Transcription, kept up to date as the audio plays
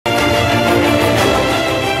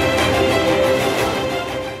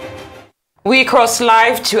We cross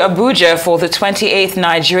live to Abuja for the 28th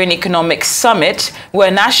Nigerian Economic Summit,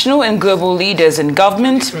 where national and global leaders in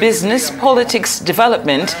government, business, politics,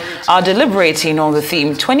 development are deliberating on the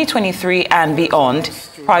theme 2023 and beyond,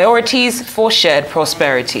 priorities for shared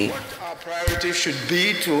prosperity. Our priority should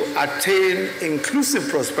be to attain inclusive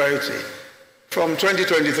prosperity from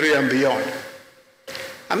 2023 and beyond.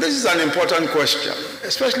 And this is an important question,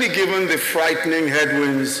 especially given the frightening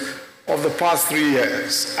headwinds of the past 3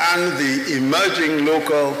 years and the emerging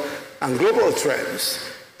local and global trends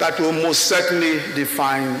that will most certainly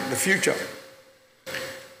define the future.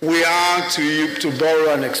 We are, to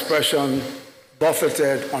borrow an expression,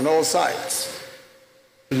 buffeted on all sides.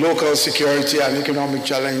 Local security and economic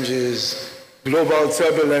challenges, global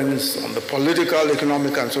turbulence on the political,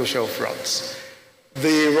 economic, and social fronts,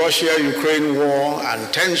 the Russia-Ukraine war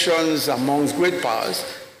and tensions amongst great powers,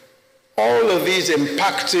 all of these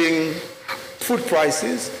impacting food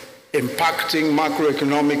prices, impacting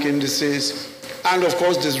macroeconomic indices, and of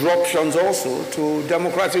course disruptions also to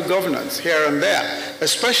democratic governance here and there,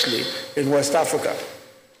 especially in West Africa.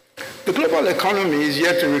 The global economy is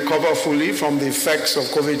yet to recover fully from the effects of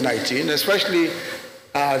COVID-19, especially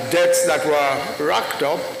debts that were racked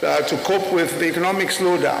up to cope with the economic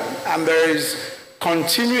slowdown, and there is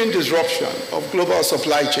continuing disruption of global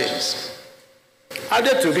supply chains.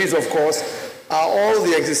 Added to these, of course, are all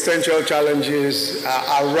the existential challenges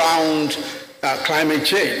around climate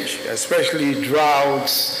change, especially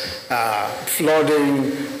droughts,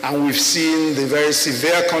 flooding, and we've seen the very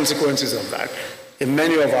severe consequences of that in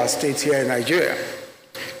many of our states here in Nigeria.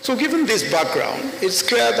 So given this background, it's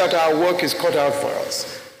clear that our work is cut out for us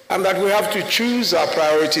and that we have to choose our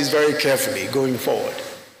priorities very carefully going forward.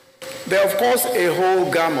 There are, of course, a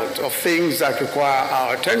whole gamut of things that require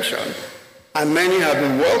our attention, and many have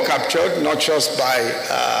been well captured, not just by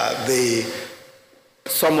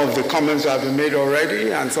some of the comments that have been made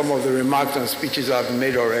already and some of the remarks and speeches that have been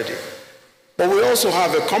made already. But we also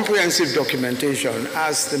have a comprehensive documentation,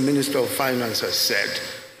 as the Minister of Finance has said,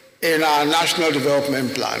 in our National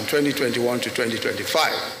Development Plan 2021 to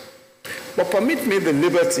 2025. But permit me the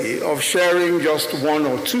liberty of sharing just one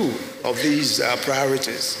or two of these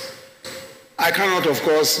priorities. I cannot, of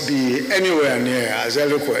course, be anywhere near as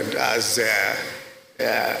eloquent as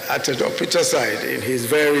Atedor Peterside in his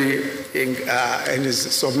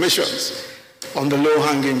submissions on the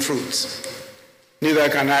low-hanging fruits. Neither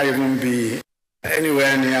can I even be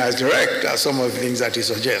anywhere near as direct as some of the things that he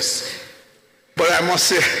suggests. But I must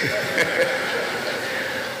say,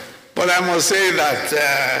 that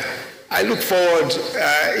I look forward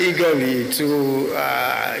eagerly to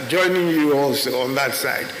joining you also on that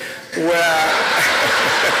side, where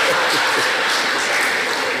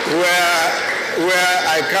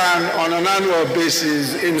I can, on an annual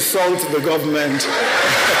basis, insult the government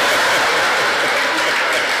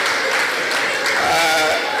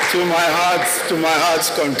to my heart's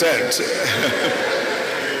content.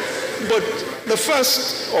 But the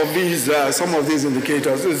first of these, some of these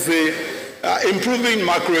indicators, is the improving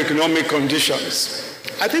macroeconomic conditions.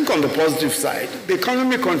 I think on the positive side, the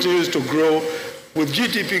economy continues to grow with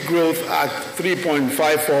GDP growth at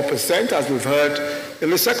 3.54%, as we've heard, in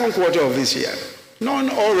the second quarter of this year.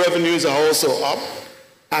 Non-oil revenues are also up,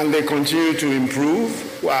 and they continue to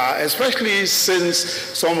improve, especially since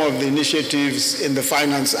some of the initiatives in the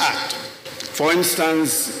Finance Act. For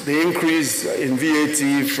instance, the increase in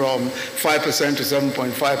VAT from 5% to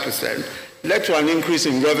 7.5% led to an increase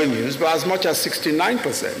in revenues by as much as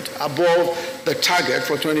 69% above the target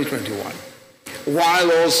for 2021.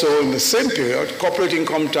 While also in the same period, corporate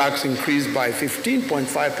income tax increased by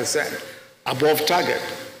 15.5% above target.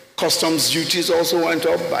 Customs duties also went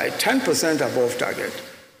up by 10% above target.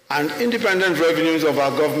 And independent revenues of our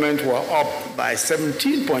government were up by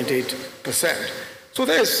 17.8%. So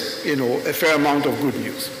there's, a fair amount of good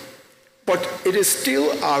news. But it is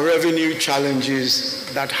still our revenue challenges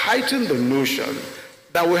that heighten the notion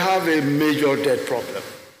that we have a major debt problem,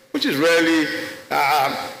 which is rarely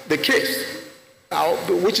the case.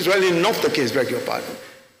 Which is really not the case, beg your pardon,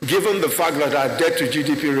 given the fact that our debt to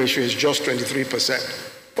GDP ratio is just 23%.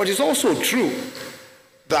 But it's also true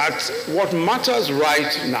that what matters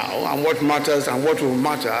right now and what matters and what will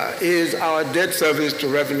matter is our debt service to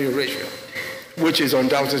revenue ratio, which is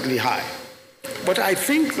undoubtedly high. But I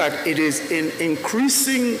think that it is in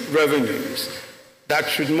increasing revenues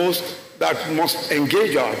that must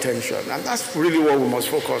engage our attention, and that's really what we must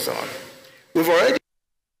focus on. We've already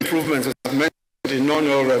made improvements, as I've mentioned, in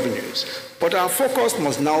non-oil revenues, but our focus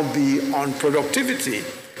must now be on productivity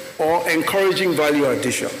or encouraging value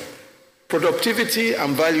addition. Productivity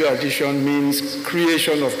and value addition means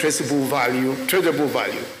creation of traceable value, tradable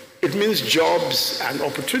value, it means jobs and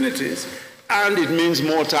opportunities, and it means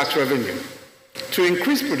more tax revenue. To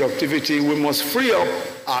increase productivity, we must free up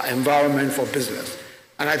our environment for business.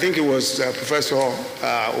 And I think it was Professor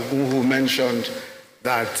Ogun who mentioned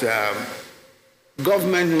that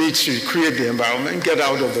government needs to create the environment, get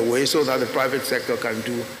out of the way so that the private sector can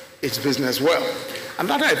do its business well. And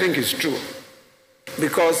that, I think, is true,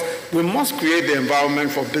 because we must create the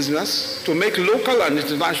environment for business to make local and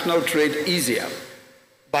international trade easier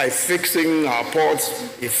by fixing our ports,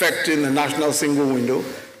 effecting the national single window,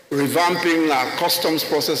 revamping our customs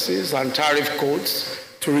processes and tariff codes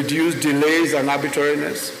to reduce delays and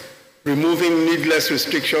arbitrariness, removing needless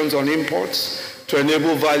restrictions on imports to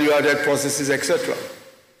enable value-added processes, etc.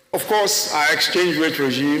 Of course, our exchange rate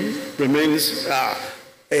regime remains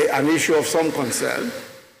an issue of some concern.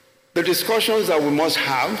 The discussions that we must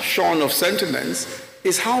have, shorn of sentiments,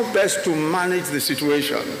 is how best to manage the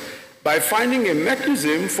situation by finding a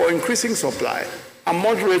mechanism for increasing supply and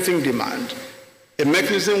moderating demand, a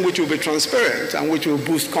mechanism which will be transparent and which will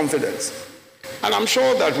boost confidence. And I'm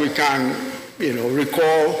sure that we can,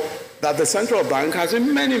 recall that the central bank has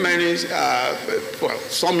in many,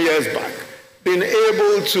 some years back, been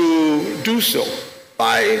able to do so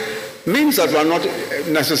by means that were not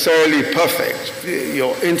necessarily perfect.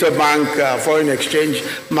 Your interbank foreign exchange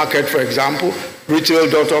market, for example, retail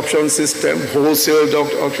dot option system, wholesale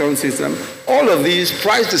dot option system, all of these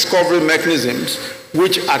price discovery mechanisms,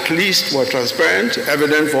 which at least were transparent,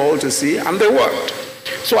 evident for all to see, and they worked.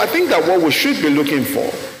 So I think that what we should be looking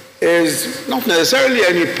for is not necessarily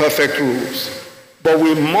any perfect rules, but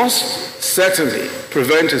we must certainly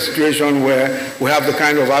prevent a situation where we have the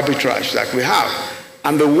kind of arbitrage that we have.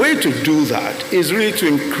 And the way to do that is really to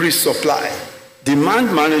increase supply.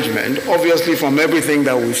 Demand management, obviously from everything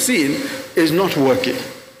that we've seen, is not working.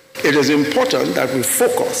 It is important that we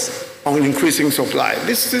focus on increasing supply.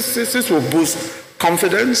 This will boost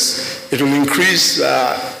confidence. It will increase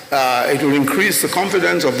the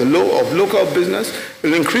confidence of local business. It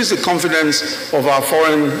will increase the confidence of our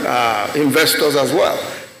foreign investors as well.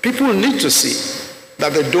 People need to see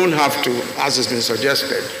that they don't have to, as has been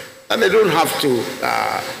suggested, and they don't have to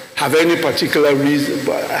have any particular reason,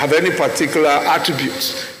 have any particular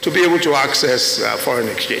attributes to be able to access foreign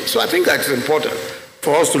exchange. So I think that's important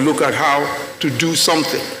for us to look at how to do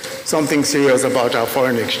something serious about our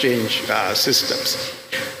foreign exchange systems.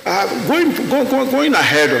 Going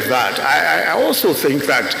ahead of that, I also think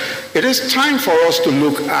that it is time for us to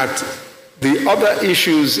look at the other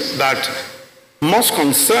issues that must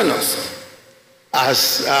concern us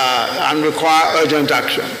and require urgent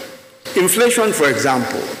action. Inflation, for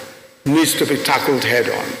example, needs to be tackled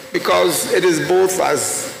head-on because it is both,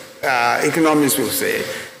 as economists will say,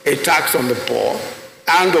 a tax on the poor,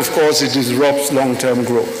 and of course it disrupts long-term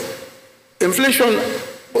growth. Inflation,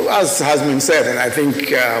 as has been said, and I think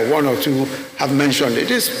one or two have mentioned it,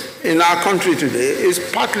 is in our country today is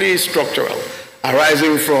partly structural,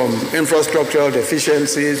 arising from infrastructural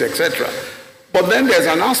deficiencies, etc. But then there's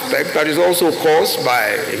an aspect that is also caused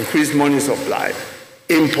by increased money supply,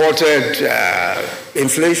 imported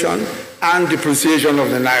inflation, and depreciation of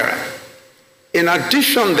the naira. In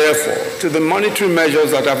addition, therefore, to the monetary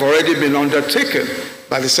measures that have already been undertaken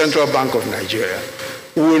by the Central Bank of Nigeria,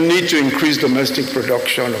 we will need to increase domestic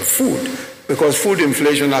production of food, because food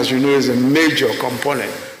inflation, as you know, is a major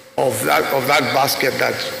component of that basket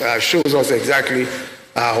that shows us exactly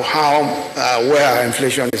where our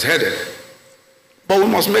inflation is headed. But we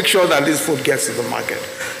must make sure that this food gets to the market.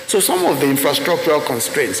 So some of the infrastructural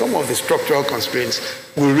constraints, some of the structural constraints,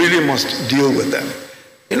 we really must deal with them.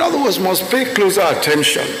 In other words, we must pay closer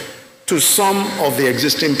attention to some of the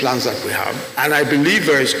existing plans that we have. And I believe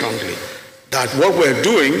very strongly that what we're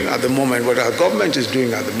doing at the moment, what our government is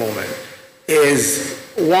doing at the moment, is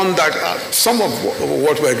one that some of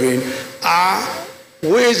what we're doing are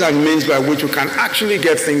ways and means by which we can actually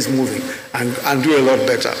get things moving and do a lot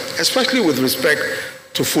better, especially with respect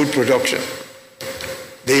to food production.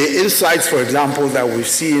 The insights, for example, that we've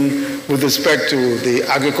seen with respect to the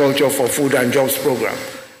Agriculture for Food and Jobs program.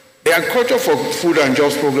 The Agriculture for Food and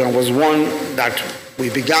Jobs program was one that we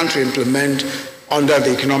began to implement under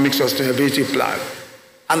the Economic Sustainability Plan.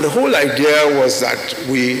 And the whole idea was that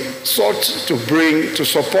we sought to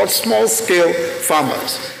support small-scale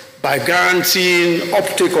farmers by guaranteeing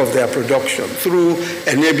uptake of their production through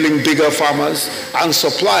enabling bigger farmers and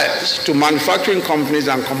suppliers to manufacturing companies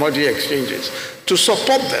and commodity exchanges to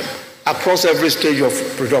support them across every stage of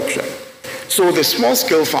production. So the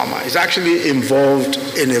small-scale farmer is actually involved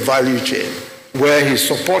in a value chain where he's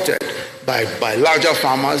supported by larger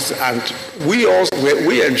farmers, and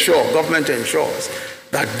we ensure, government ensures,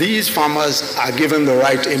 that these farmers are given the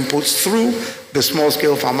right inputs through the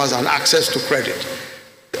small-scale farmers and access to credit.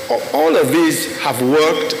 All of these have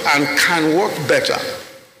worked and can work better,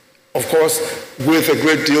 of course, with a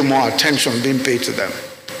great deal more attention being paid to them.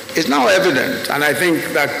 It's now evident, and I think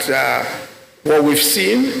that what we've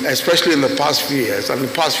seen, especially in the past few years and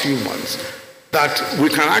the past few months, that we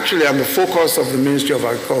can actually, and the focus of the Ministry of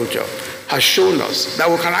Agriculture has shown us that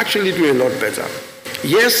we can actually do a lot better.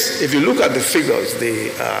 Yes, if you look at the figures,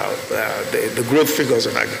 the growth figures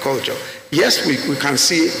of agriculture, yes, we can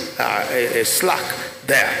see a slack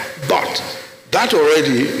there, but that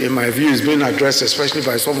already, in my view, is being addressed, especially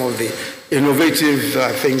by some of the innovative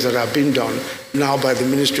things that have been done now by the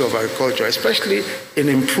Ministry of Agriculture, especially in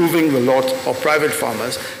improving the lot of private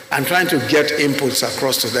farmers and trying to get inputs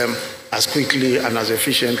across to them as quickly and as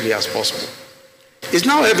efficiently as possible. It's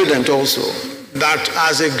now evident also that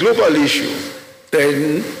as a global issue, there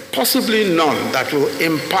is possibly none that will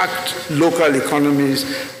impact local economies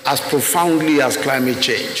as profoundly as climate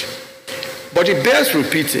change. But it bears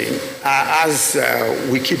repeating, as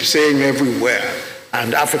we keep saying everywhere,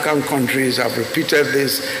 and African countries have repeated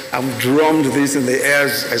this and drummed this in the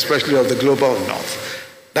ears, especially of the global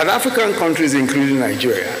north, that African countries, including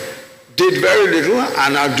Nigeria, did very little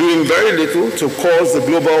and are doing very little to cause the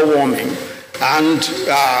global warming. And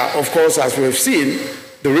of course, as we've seen,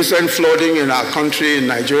 the recent flooding in our country, in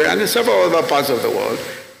Nigeria, and in several other parts of the world,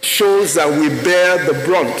 shows that we bear the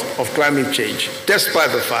brunt of climate change,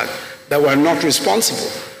 despite the fact that we're not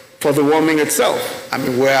responsible for the warming itself. I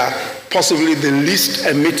mean, we're possibly the least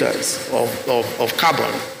emitters of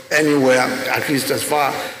carbon anywhere, at least as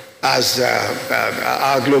far as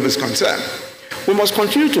our globe is concerned. We must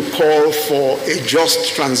continue to call for a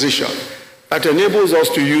just transition that enables us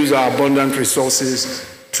to use our abundant resources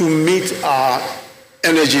to meet our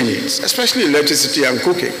energy needs, especially electricity and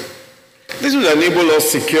cooking. This will enable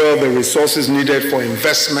us to secure the resources needed for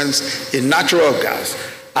investments in natural gas,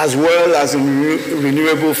 as well as in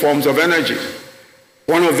renewable forms of energy.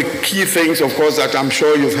 One of the key things, of course, that I'm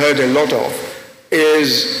sure you've heard a lot of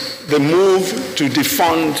is the move to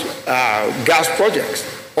defund gas projects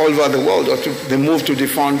all over the world, or the move to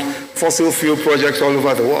defund fossil fuel projects all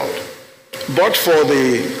over the world. But for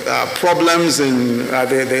the problems in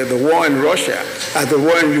the war in Russia, the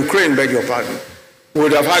war in Ukraine, beg your pardon, we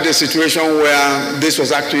would have had a situation where this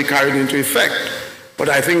was actually carried into effect. But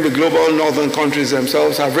I think the global northern countries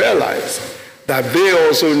themselves have realized that they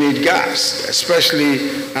also need gas, especially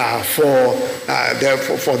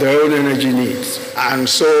for their own energy needs, and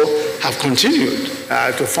so have continued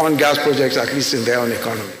to fund gas projects, at least in their own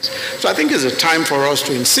economies. So I think it's a time for us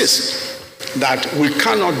to insist that we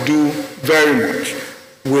cannot do very much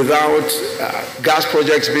without gas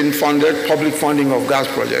projects being funded, public funding of gas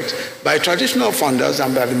projects, by traditional funders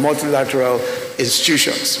and by the multilateral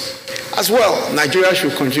institutions. As well, Nigeria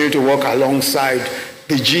should continue to work alongside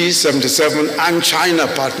the G77 and China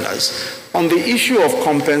partners on the issue of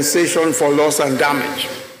compensation for loss and damage.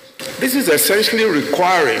 This is essentially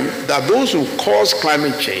requiring that those who cause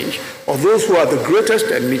climate change, or those who are the greatest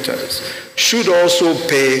emitters, should also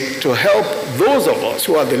pay to help those of us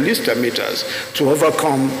who are the least emitters to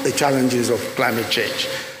overcome the challenges of climate change.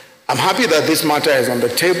 I'm happy that this matter is on the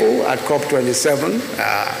table at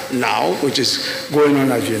COP27 now, which is going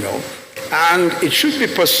on, as you know, and it should be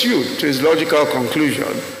pursued to its logical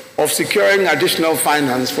conclusion of securing additional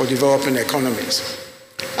finance for developing economies.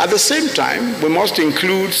 At the same time, we must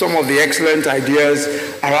include some of the excellent ideas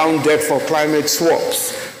around debt for climate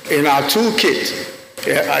swaps in our toolkit,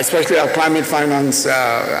 especially our climate finance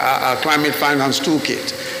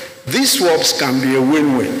toolkit. These swaps can be a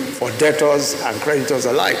win-win for debtors and creditors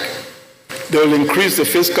alike. They will increase the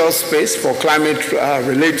fiscal space for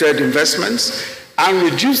climate-related investments and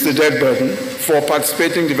reduce the debt burden for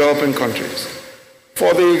participating developing countries.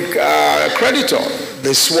 For the creditor,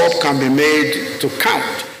 the swap can be made to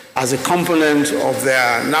count as a component of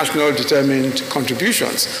their national determined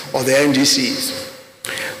contributions, or the NDCs.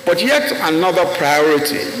 But yet another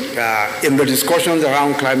priority in the discussions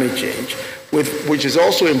around climate change, which is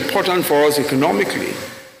also important for us economically,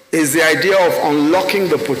 is the idea of unlocking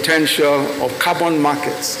the potential of carbon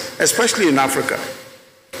markets, especially in Africa.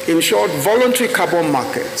 In short, voluntary carbon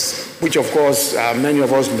markets, which of course many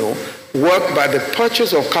of us know, work by the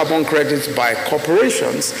purchase of carbon credits by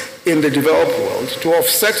corporations in the developed world to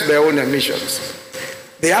offset their own emissions.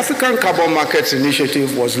 The African Carbon Markets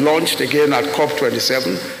Initiative was launched again at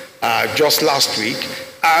COP27 just last week,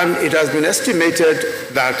 and it has been estimated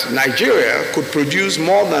that Nigeria could produce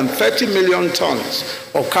more than 30 million tons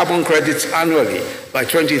of carbon credits annually by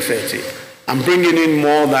 2030, and bringing in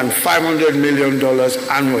more than $500 million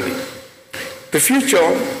annually. The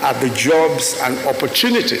future are the jobs and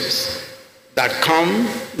opportunities that come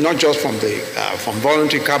not just from from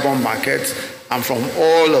voluntary carbon markets and from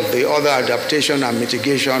all of the other adaptation and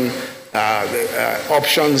mitigation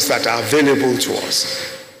options that are available to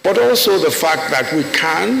us, but also the fact that we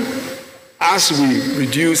can, as we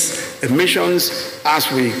reduce emissions, as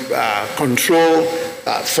we control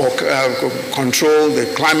the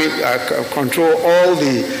climate, control all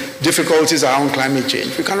the difficulties around climate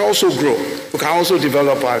change, we can also grow. We can also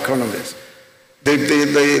develop our economies.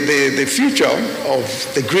 The future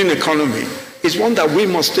of the green economy is one that we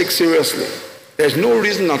must take seriously. There's no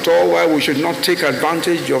reason at all why we should not take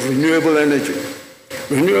advantage of renewable energy.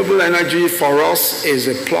 Renewable energy for us is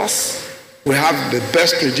a plus. We have the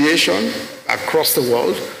best radiation across the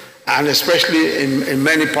world, and especially in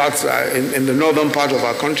many parts, in the northern part of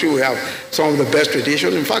our country, we have some of the best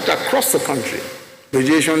radiation. In fact, across the country,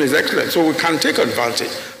 radiation is excellent. So we can take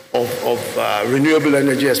advantage of renewable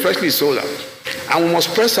energy, especially solar. And we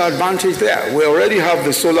must press our advantage there. We already have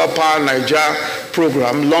the Solar Power Nigeria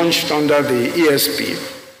program launched under the ESP,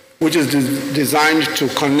 which is designed to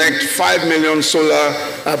connect 5 million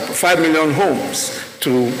homes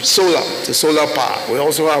to solar power. We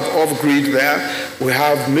also have off-grid there. We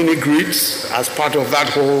have mini-grids as part of that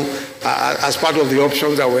whole, as part of the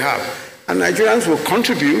options that we have. And Nigerians will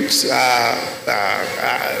contribute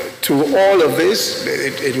to all of this.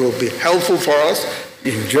 It will be helpful for us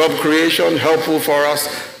in job creation, helpful for us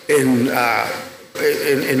in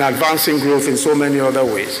advancing growth in so many other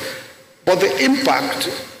ways. But the impact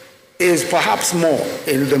is perhaps more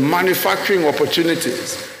in the manufacturing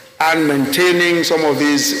opportunities and maintaining some of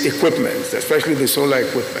these equipments, especially the solar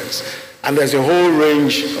equipments. And there's a whole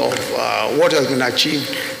range of what has been achieved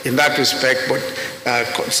in that respect, but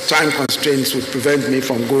time constraints would prevent me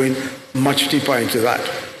from going much deeper into that.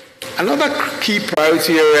 Another key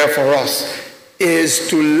priority area for us is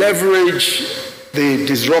to leverage the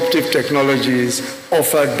disruptive technologies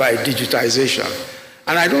offered by digitization.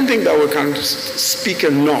 And I don't think that we can speak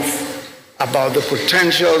enough about the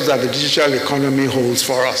potentials that the digital economy holds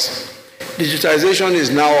for us. Digitization is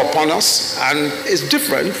now upon us and is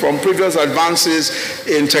different from previous advances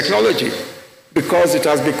in technology because it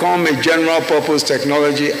has become a general purpose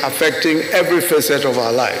technology affecting every facet of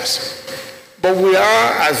our lives. But we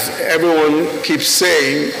are, as everyone keeps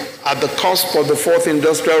saying, at the cusp of the fourth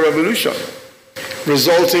industrial revolution,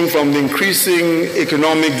 resulting from the increasing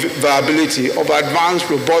economic viability of advanced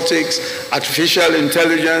robotics, artificial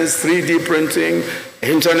intelligence, 3D printing,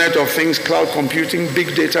 Internet of Things, cloud computing,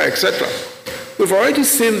 big data, etc. We've already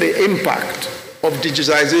seen the impact of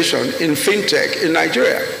digitization in fintech in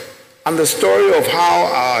Nigeria, and the story of how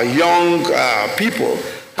our young people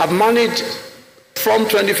have managed from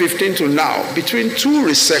 2015 to now, between 2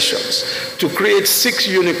 recessions, to create 6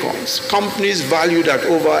 unicorns, companies valued at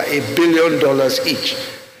over $1 billion each.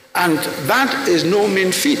 And that is no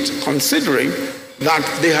mean feat, considering that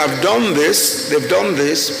they have done this, they've done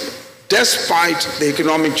this despite the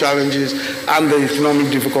economic challenges and the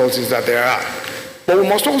economic difficulties that there are. But we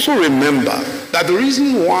must also remember that the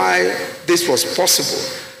reason why this was possible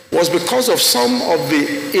was because of some of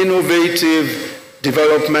the innovative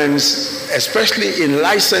developments, especially in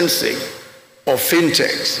licensing of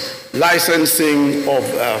fintechs, licensing of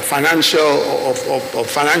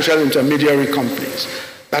financial intermediary companies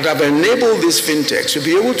that have enabled these fintechs to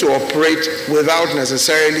be able to operate without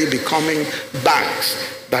necessarily becoming banks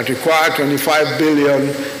that require 25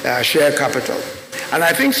 billion share capital. And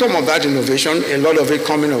I think some of that innovation, a lot of it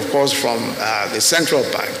coming, of course, from the central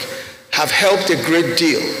bank, have helped a great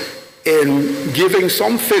deal in giving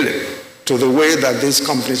some fillip to the way that these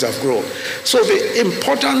companies have grown. So the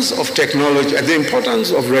importance of technology, the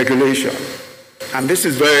importance of regulation, and this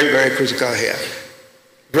is very, very critical here.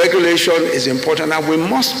 Regulation is important, and we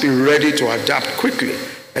must be ready to adapt quickly,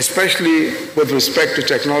 especially with respect to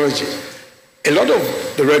technology. A lot of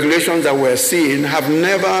the regulations that we're seeing have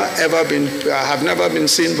never been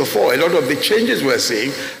seen before. A lot of the changes we're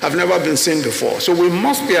seeing have never been seen before. So we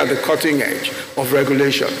must be at the cutting edge of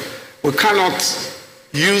regulation. We cannot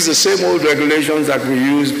use the same old regulations that we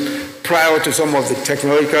used prior to some of the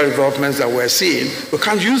technological developments that we're seeing. We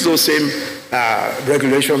can't use those same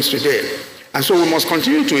regulations today. And so we must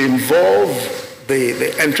continue to involve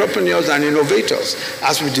the entrepreneurs and innovators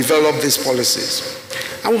as we develop these policies.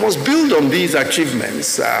 And we must build on these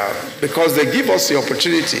achievements because they give us the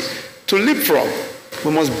opportunity to leapfrog.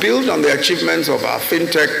 We must build on the achievements of our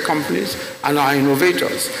fintech companies and our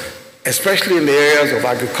innovators, especially in the areas of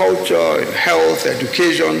agriculture, in health,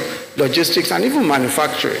 education, logistics, and even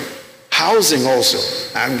manufacturing, housing also,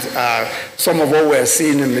 and some of what we're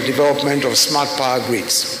seeing in the development of smart power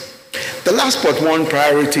grids. The last but one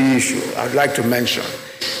priority issue I'd like to mention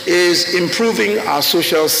is improving our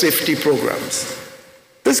social safety programs.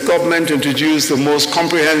 This government introduced the most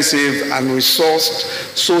comprehensive and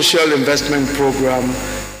resourced social investment program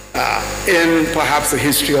in perhaps the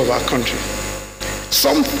history of our country.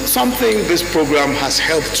 Something this program has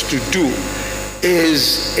helped to do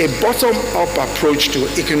is a bottom-up approach to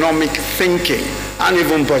economic thinking and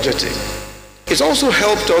even budgeting. It's also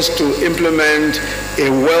helped us to implement a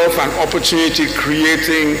wealth and opportunity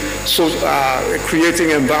creating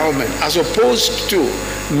environment as opposed to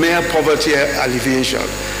mere poverty alleviation.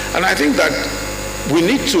 And I think that we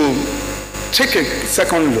need to take a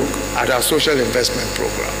second look at our social investment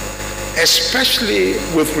program, especially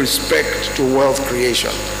with respect to wealth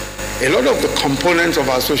creation. A lot of the components of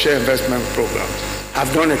our social investment program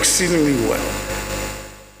have done exceedingly well,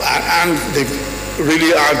 and they've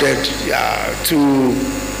really added to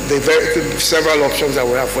the several options that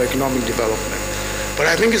we have for economic development. But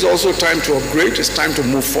I think it's also time to upgrade, it's time to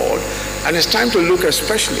move forward, and it's time to look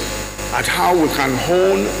especially at how we can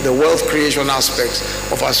hone the wealth creation aspects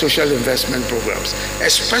of our social investment programs,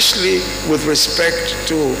 especially with respect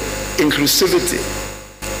to inclusivity,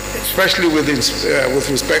 especially with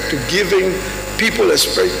respect to giving people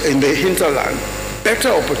in the hinterland better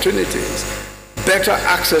opportunities, better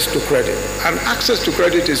access to credit. And access to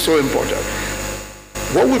credit is so important.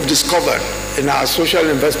 What we've discovered in our social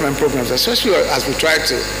investment programs, especially as we try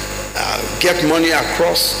to get money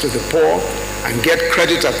across to the poor and get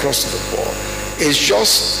credit across to the poor, is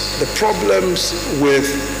just the problems with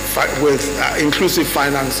inclusive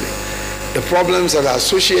financing, the problems that are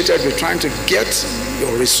associated with trying to get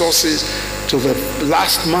your resources to the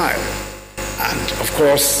last mile. And of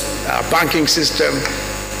course, our banking system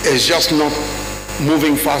is just not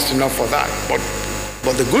moving fast enough for that.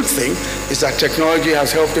 But the good thing is that technology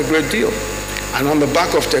has helped a great deal. And on the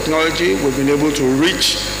back of technology, we've been able to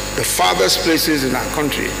reach the farthest places in our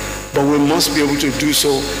country. But we must be able to do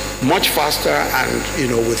so much faster and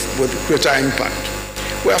with greater impact.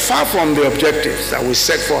 We are far from the objectives that we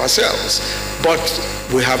set for ourselves, but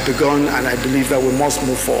we have begun, and I believe that we must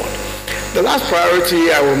move forward. The last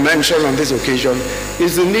priority I will mention on this occasion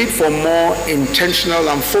is the need for more intentional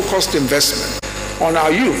and focused investment on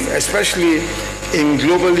our youth, especially in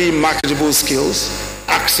globally marketable skills,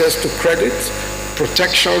 access to credit,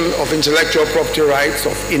 protection of intellectual property rights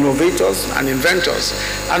of innovators and inventors,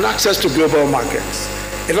 and access to global markets.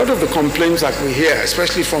 A lot of the complaints that we hear,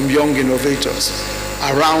 especially from young innovators,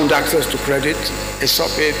 around access to credit,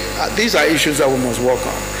 these are issues that we must work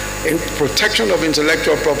on. Protection of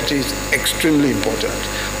intellectual property is extremely important.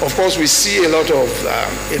 Of course, we see a lot of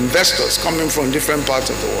investors coming from different parts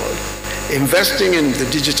of the world, investing in the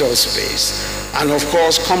digital space, and of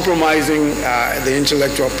course, compromising the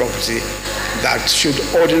intellectual property that should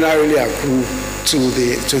ordinarily accrue to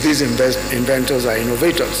these inventors or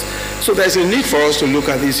innovators. So there's a need for us to look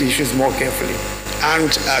at these issues more carefully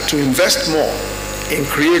and to invest more in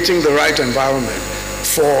creating the right environment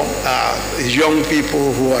for young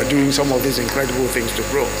people who are doing some of these incredible things to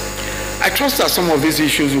grow. I trust that some of these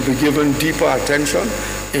issues will be given deeper attention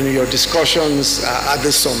in your discussions at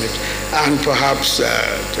this summit and perhaps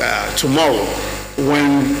tomorrow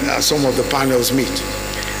when some of the panels meet.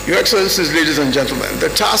 Your Excellencies, ladies and gentlemen, the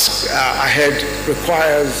task ahead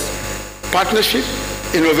requires partnership,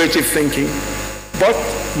 innovative thinking, but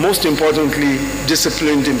most importantly,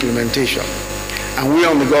 disciplined implementation. And we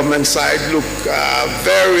on the government side look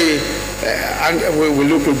we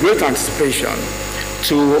look with great anticipation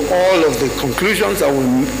to all of the conclusions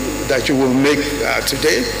that you will make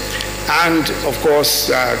today, and of course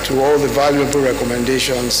to all the valuable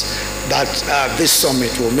recommendations that this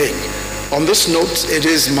summit will make. On this note, it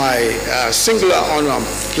is my singular honor and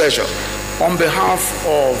pleasure, on behalf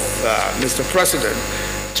of Mr. President,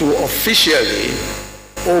 to officially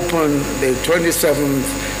open the 27th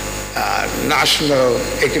National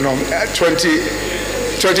Economic 28th,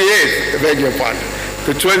 beg your pardon,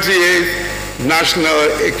 the 28th National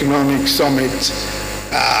Economic Summit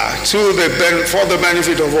for the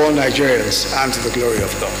benefit of all Nigerians and to the glory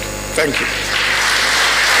of God. Thank you.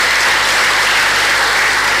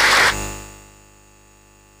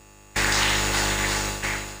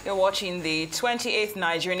 You're watching the 28th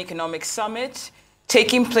Nigerian Economic Summit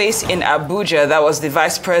taking place in Abuja. That was the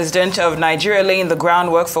Vice President of Nigeria laying the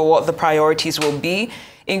groundwork for what the priorities will be,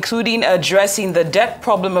 including addressing the debt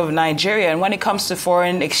problem of Nigeria. And when it comes to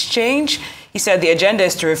foreign exchange, he said the agenda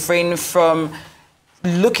is to refrain from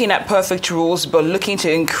looking at perfect rules, but looking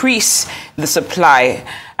to increase the supply.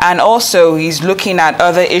 And also, he's looking at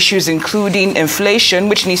other issues, including inflation,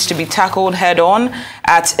 which needs to be tackled head-on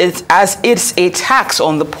as it's a tax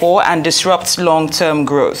on the poor and disrupts long-term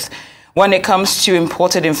growth. When it comes to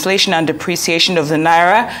imported inflation and depreciation of the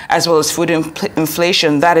naira, as well as food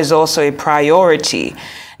inflation, that is also a priority.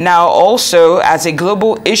 Now, also, as a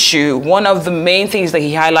global issue, one of the main things that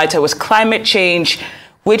he highlighted was climate change,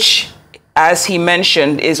 which, as he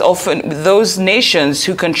mentioned, is often those nations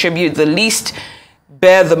who contribute the least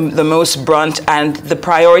bear the most brunt, and the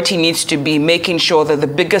priority needs to be making sure that the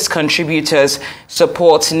biggest contributors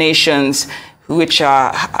support nations which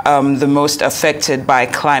are the most affected by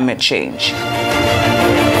climate change.